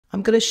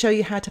I'm going to show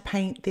you how to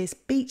paint this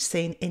beach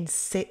scene in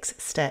 6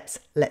 steps.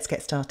 Let's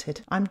get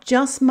started. I'm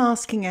just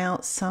masking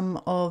out some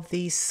of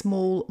these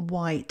small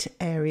white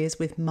areas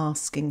with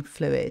masking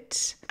fluid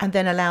and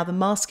then allow the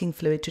masking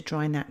fluid to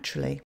dry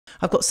naturally.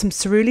 I've got some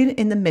cerulean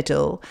in the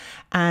middle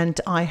and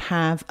I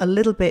have a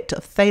little bit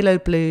of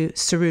phthalo blue,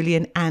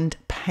 cerulean and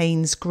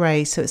Paynes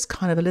grey, so it's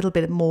kind of a little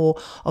bit more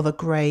of a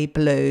grey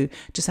blue.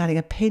 Just adding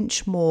a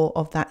pinch more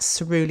of that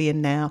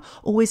cerulean now.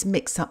 Always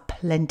mix up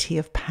plenty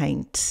of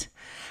paint.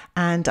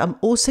 And I'm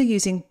also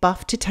using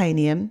buff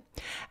titanium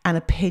and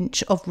a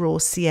pinch of raw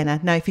sienna.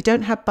 Now, if you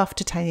don't have buff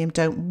titanium,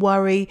 don't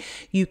worry.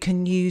 You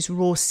can use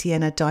raw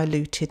sienna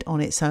diluted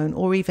on its own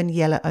or even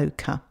yellow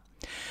ochre.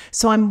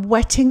 So I'm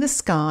wetting the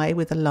sky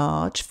with a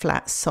large,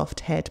 flat,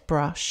 soft head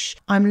brush.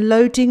 I'm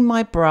loading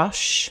my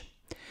brush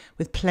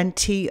with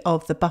plenty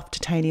of the buff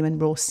titanium and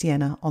raw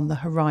sienna on the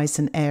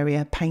horizon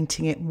area,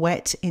 painting it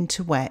wet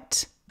into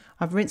wet.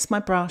 I've rinsed my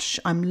brush,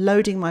 I'm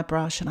loading my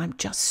brush, and I'm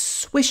just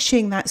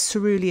swishing that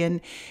cerulean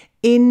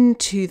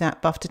into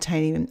that buff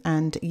titanium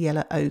and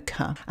yellow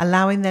ochre,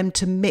 allowing them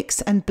to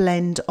mix and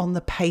blend on the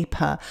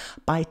paper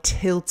by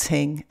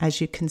tilting, as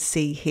you can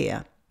see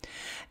here.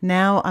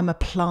 Now I'm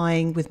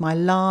applying with my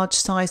large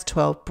size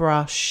 12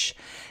 brush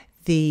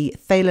the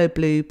phthalo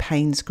blue,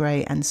 Paynes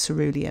grey and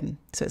cerulean.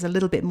 So it's a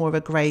little bit more of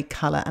a grey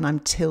colour and I'm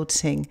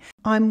tilting.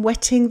 I'm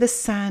wetting the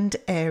sand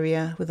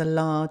area with a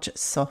large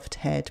soft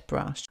head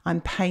brush. I'm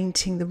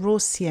painting the raw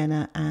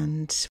sienna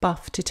and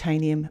buff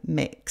titanium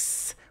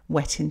mix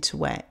wet into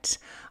wet.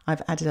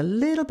 I've added a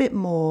little bit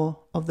more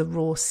of the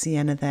raw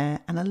sienna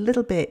there and a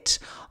little bit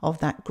of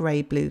that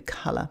grey blue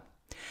colour.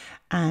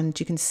 And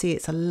you can see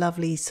it's a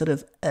lovely sort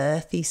of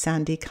earthy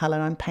sandy colour.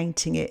 I'm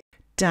painting it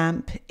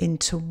damp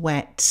into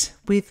wet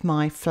with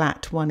my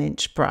flat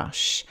 1-inch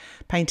brush,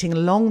 painting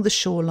along the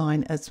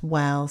shoreline as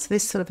well. So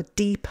this sort of a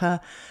deeper,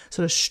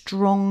 sort of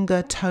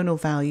stronger tonal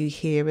value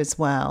here as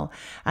well.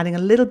 Adding a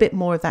little bit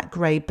more of that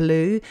grey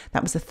blue.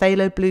 That was the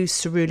phthalo blue,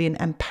 cerulean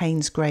and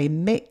Paynes grey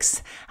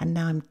mix. And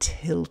now I'm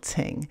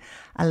tilting,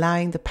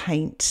 allowing the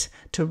paint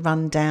to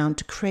run down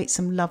to create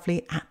some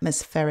lovely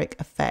atmospheric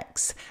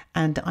effects.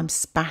 And I'm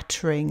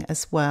spattering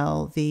as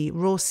well the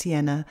raw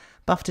sienna,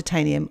 buff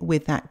titanium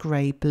with that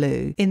grey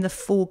blue in the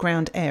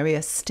foreground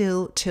area,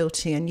 still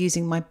tilting and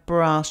using my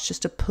brush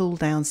just to pull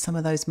down some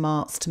of those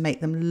marks to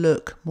make them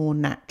look more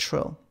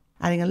natural.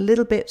 Adding a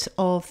little bit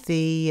of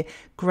the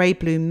grey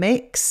blue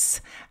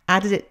mix,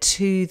 added it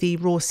to the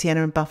raw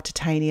sienna and buff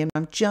titanium.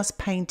 I'm just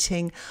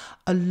painting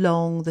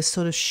along the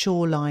sort of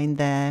shoreline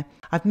there.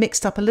 I've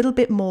mixed up a little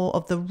bit more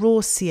of the raw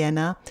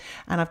sienna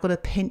and I've got a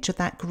pinch of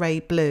that grey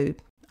blue.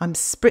 I'm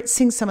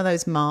spritzing some of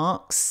those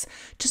marks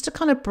just to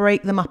kind of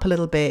break them up a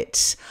little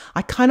bit.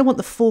 I kind of want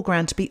the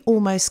foreground to be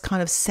almost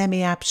kind of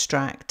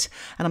semi-abstract,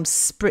 and I'm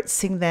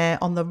spritzing there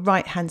on the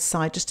right hand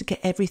side just to get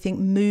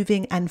everything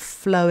moving and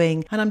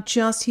flowing. And I'm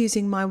just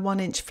using my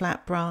 1-inch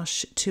flat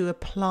brush to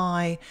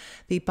apply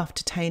the buff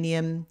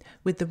titanium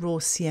with the raw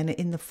sienna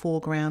in the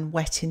foreground,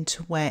 wet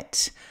into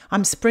wet.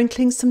 I'm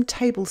sprinkling some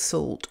table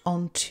salt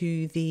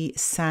onto the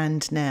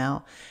sand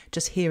now,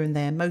 just here and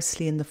there,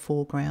 mostly in the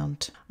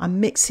foreground. I'm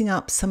mixing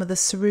up some of the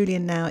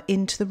cerulean now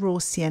into the raw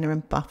sienna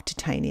and buff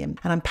titanium,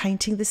 and I'm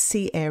painting the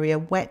sea area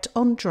wet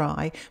on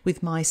dry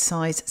with my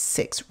size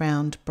 6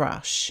 round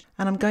brush.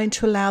 And I'm going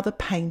to allow the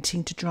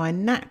painting to dry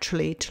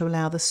naturally to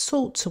allow the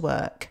salt to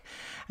work.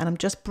 And I'm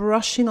just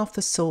brushing off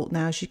the salt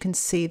now. As you can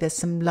see, there's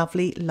some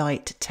lovely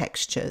light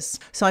textures.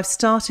 So I've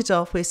started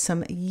off with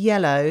some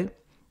yellow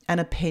and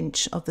a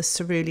pinch of the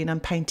cerulean. I'm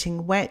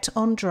painting wet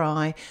on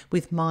dry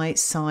with my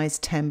size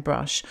 10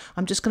 brush.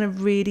 I'm just going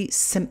to really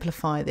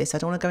simplify this. I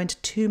don't want to go into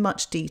too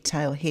much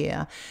detail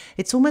here.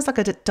 It's almost like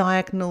a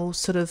diagonal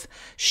sort of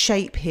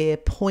shape here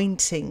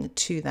pointing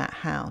to that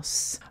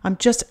house. I'm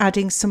just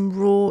adding some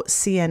raw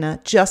sienna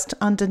just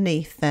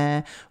underneath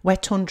there,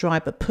 wet on dry,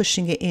 but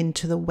pushing it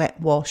into the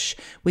wet wash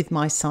with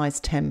my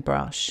size 10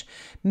 brush.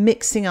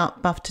 Mixing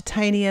up buff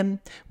titanium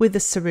with the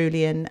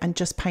cerulean and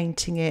just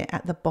painting it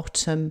at the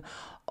bottom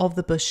of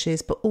the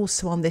bushes, but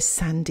also on this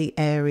sandy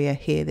area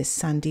here, this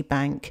sandy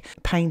bank,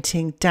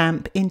 painting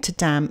damp into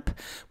damp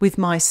with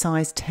my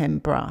size 10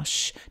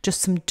 brush,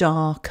 just some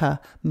darker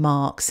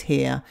marks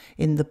here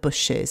in the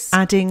bushes.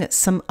 Adding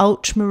some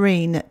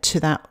ultramarine to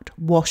that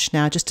wash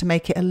now, just to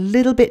make it a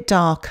little bit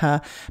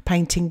darker,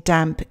 painting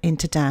damp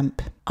into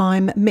damp.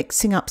 I'm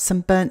mixing up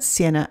some burnt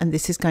sienna, and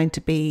this is going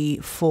to be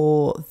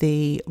for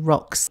the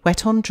rocks,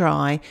 wet on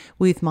dry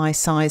with my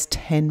size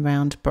 10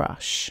 round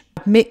brush.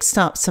 I've mixed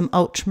up some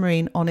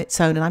ultramarine on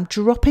its own and I'm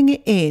dropping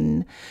it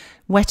in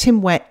wet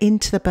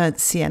into the burnt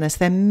sienna, so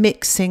they're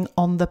mixing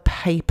on the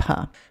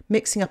paper.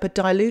 Mixing up a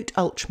dilute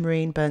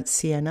ultramarine burnt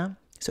sienna,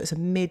 So it's a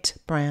mid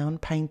brown,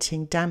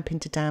 painting damp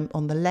into damp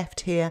on the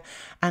left here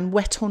and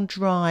wet on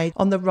dry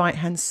on the right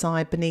hand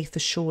side beneath the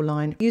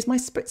shoreline. Use my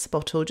spritzer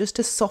bottle just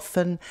to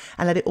soften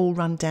and let it all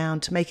run down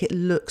to make it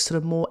look sort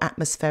of more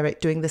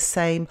atmospheric, doing the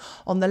same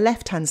on the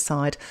left hand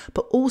side,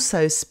 but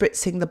also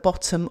spritzing the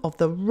bottom of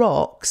the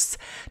rocks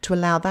to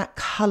allow that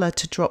colour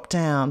to drop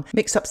down.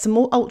 Mix up some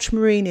more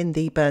ultramarine in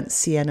the burnt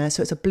sienna,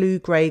 so it's a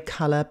blue-grey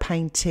colour,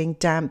 painting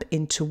damp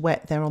into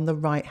wet there on the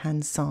right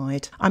hand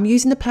side. I'm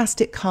using the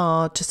plastic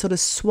card to sort of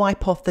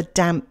swipe off the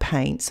damp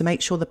paint, so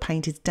make sure the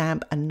paint is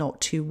damp and not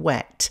too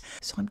wet.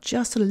 So I'm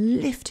just sort of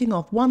lifting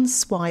off one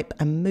swipe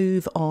and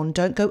move on.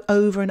 Don't go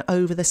over and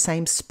over the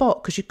same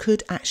spot because you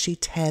could actually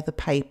tear the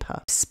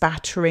paper.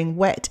 Spattering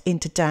wet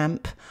into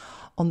damp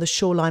on the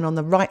shoreline on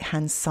the right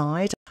hand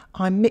side.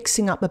 I'm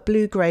mixing up a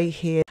blue-grey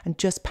here and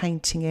just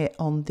painting it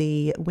on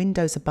the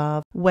windows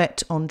above,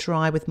 wet on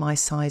dry with my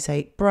size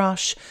 8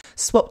 brush.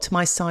 Swap to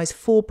my size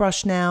 4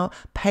 brush now,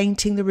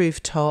 painting the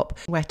rooftop,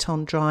 wet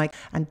on dry,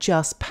 and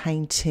just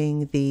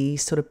painting the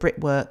sort of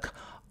brickwork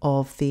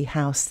of the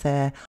house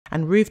there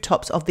and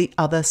rooftops of the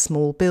other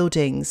small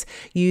buildings,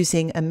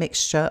 using a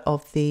mixture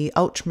of the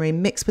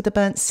ultramarine mixed with the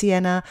burnt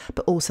sienna,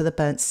 but also the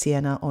burnt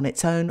sienna on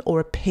its own, or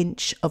a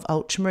pinch of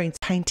ultramarine.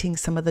 Painting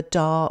some of the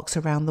darks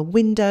around the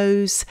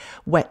windows,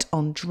 wet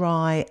on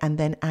dry, and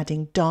then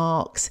adding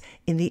darks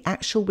in the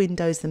actual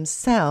windows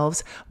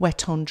themselves,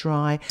 wet on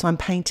dry. So I'm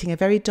painting a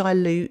very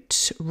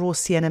dilute raw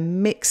sienna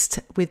mixed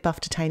with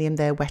buff titanium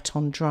there, wet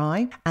on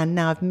dry. And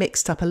now I've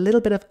mixed up a little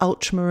bit of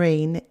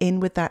ultramarine in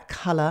with that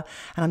colour,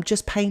 and I'm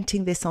just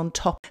painting this on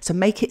top, so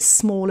make it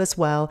small as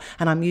well,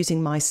 and I'm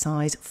using my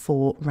size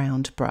 4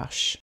 round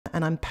brush.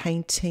 And I'm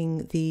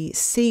painting the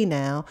sea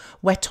now,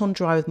 wet on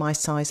dry with my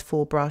size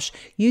 4 brush,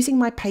 using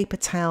my paper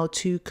towel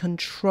to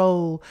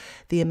control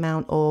the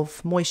amount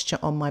of moisture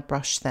on my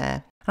brush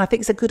there. And I think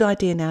it's a good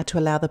idea now to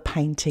allow the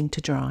painting to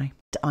dry.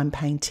 I'm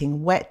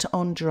painting wet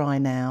on dry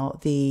now,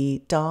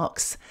 the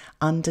darks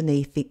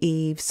underneath the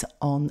eaves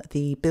on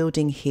the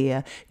building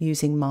here,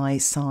 using my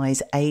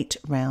size 8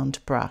 round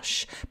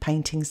brush,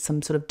 painting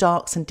some sort of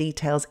darks and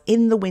details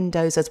in the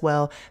windows as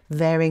well,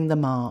 varying the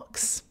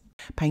marks.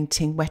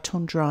 Painting wet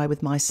on dry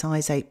with my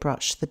size 8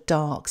 brush, the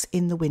darks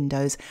in the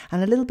windows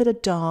and a little bit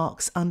of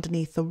darks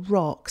underneath the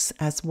rocks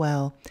as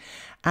well.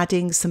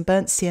 Adding some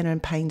burnt sienna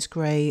and Paynes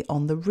grey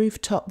on the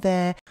rooftop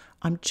there.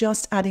 I'm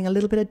just adding a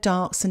little bit of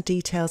darks and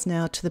details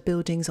now to the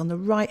buildings on the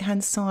right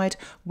hand side,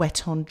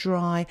 wet on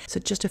dry. So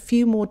just a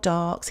few more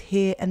darks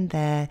here and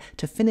there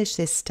to finish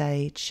this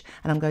stage,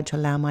 and I'm going to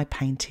allow my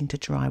painting to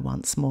dry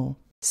once more.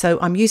 So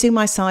I'm using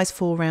my size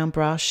 4 round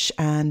brush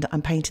and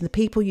I'm painting the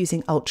people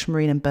using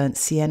ultramarine and burnt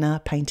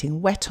sienna,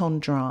 painting wet on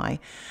dry.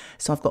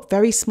 So I've got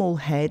very small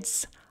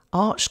heads,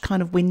 arched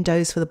kind of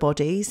windows for the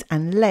bodies,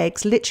 and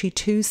legs, literally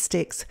 2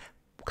 sticks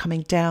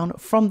coming down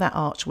from that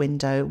arch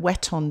window,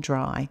 wet on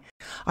dry.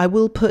 I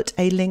will put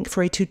a link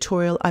for a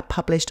tutorial I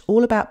published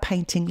all about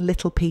painting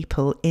little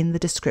people in the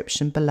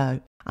description below.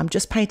 I'm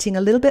just painting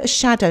a little bit of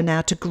shadow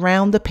now to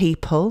ground the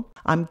people.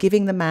 I'm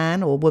giving the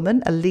man or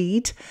woman a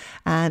lead,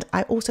 and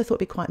I also thought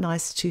it'd be quite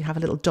nice to have a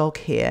little dog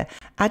here.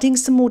 Adding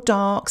some more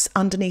darks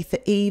underneath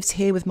the eaves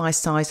here with my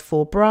size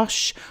 4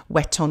 brush,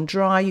 wet on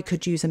dry. You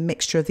could use a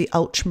mixture of the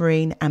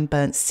ultramarine and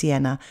burnt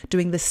sienna.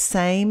 Doing the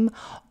same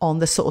on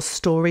the sort of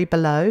story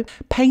below.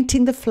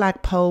 Painting the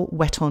flagpole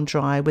wet on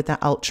dry with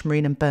that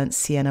ultramarine and burnt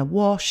sienna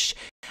wash.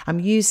 I'm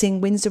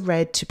using Winsor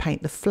Red to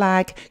paint the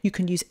flag. You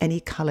can use any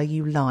colour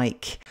you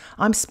like.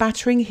 I'm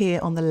spattering here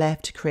on the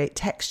left to create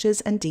textures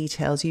and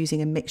details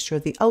using a mixture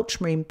of the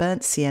ultramarine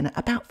burnt sienna,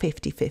 about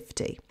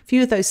 50-50. A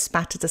few of those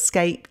spatters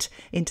escaped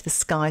into the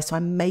sky, so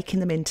I'm making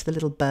them into the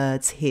little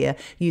birds here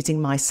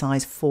using my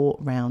size 4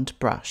 round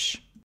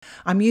brush.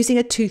 I'm using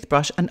a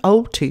toothbrush, an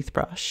old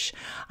toothbrush.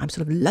 I'm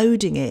sort of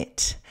loading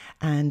it,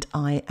 and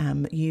I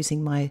am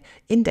using my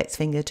index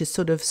finger to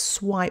sort of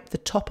swipe the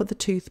top of the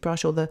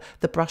toothbrush or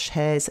the brush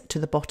hairs to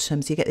the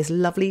bottom, so you get this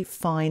lovely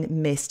fine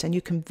mist, and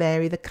you can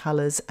vary the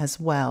colours as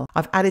well.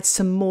 I've added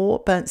some more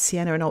burnt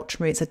sienna and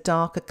ultramarine. It's a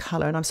darker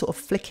colour, and I'm sort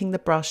of flicking the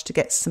brush to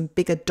get some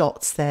bigger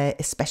dots there,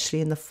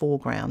 especially in the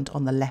foreground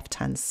on the left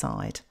hand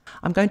side.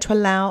 I'm going to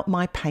allow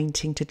my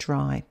painting to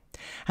dry.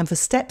 And for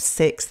step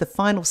 6, the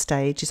final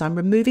stage, is I'm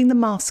removing the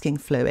masking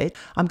fluid.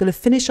 I'm going to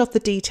finish off the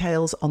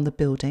details on the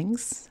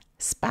buildings,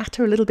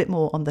 spatter a little bit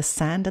more on the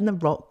sand and the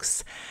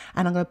rocks,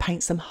 and I'm going to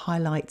paint some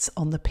highlights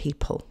on the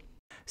people.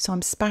 So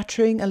I'm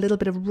spattering a little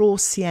bit of raw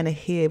sienna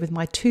here with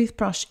my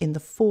toothbrush in the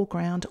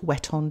foreground,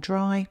 wet on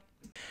dry,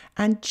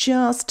 and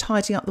just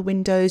tidying up the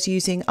windows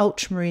using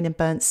ultramarine and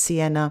burnt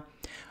sienna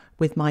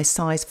with my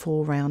size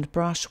 4 round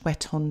brush,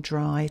 wet on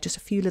dry. Just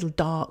a few little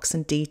darks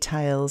and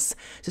details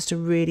just to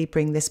really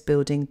bring this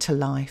building to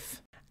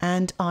life.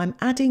 And I'm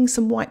adding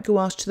some white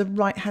gouache to the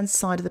right hand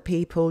side of the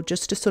people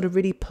just to sort of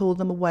really pull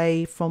them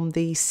away from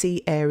the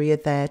sea area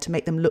there to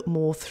make them look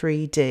more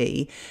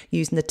 3D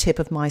using the tip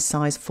of my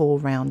size 4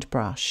 round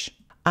brush.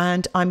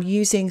 And I'm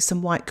using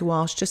some white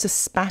gouache just to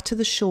spatter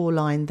the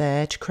shoreline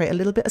there to create a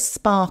little bit of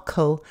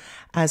sparkle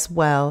as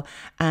well.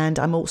 And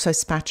I'm also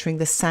spattering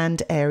the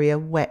sand area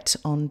wet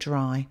on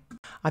dry.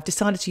 I've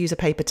decided to use a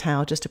paper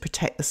towel just to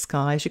protect the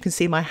sky. As you can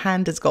see, my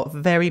hand has got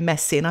very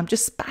messy and I'm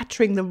just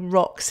spattering the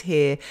rocks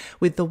here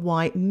with the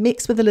white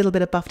mixed with a little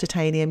bit of buff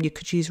titanium. You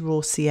could use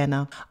raw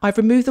sienna. I've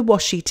removed the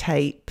washi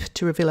tape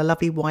to reveal a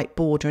lovely white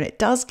border, and it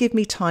does give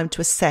me time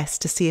to assess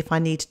to see if I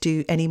need to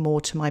do any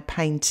more to my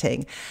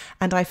painting.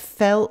 And I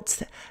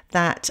felt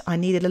that I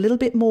needed a little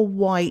bit more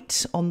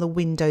white on the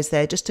windows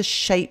there just to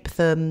shape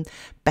them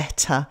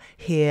better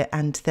here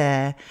and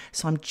there.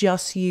 So I'm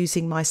just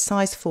using my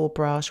size 4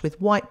 brush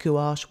with white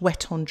gouache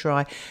wet on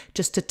dry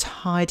just to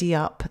tidy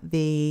up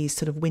the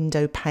sort of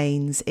window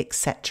panes,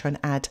 etc., and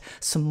add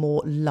some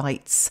more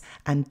lights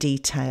and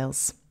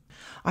details.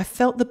 I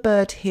felt the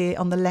bird here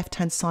on the left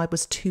hand side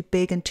was too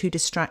big and too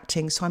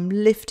distracting, so I'm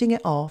lifting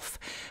it off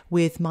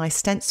with my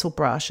stencil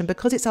brush, and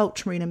because it's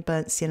ultramarine and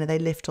burnt sienna, they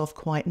lift off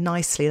quite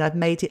nicely, and I've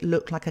made it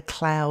look like a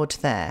cloud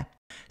there.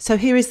 So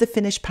here is the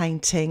finished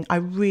painting. I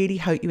really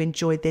hope you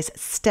enjoyed this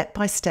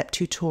step-by-step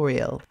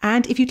tutorial.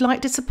 And if you'd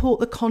like to support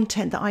the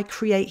content that I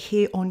create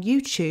here on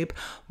YouTube,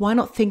 why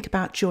not think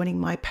about joining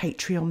my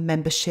Patreon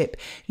membership?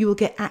 You will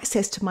get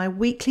access to my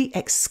weekly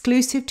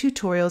exclusive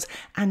tutorials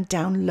and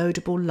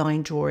downloadable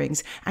line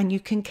drawings, and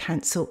you can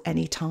cancel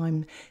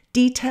anytime.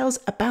 Details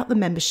about the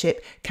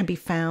membership can be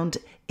found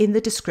in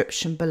the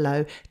description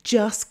below.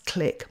 Just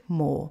click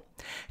more.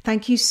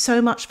 Thank you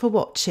so much for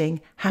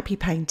watching. Happy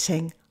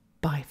painting.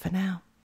 Bye for now.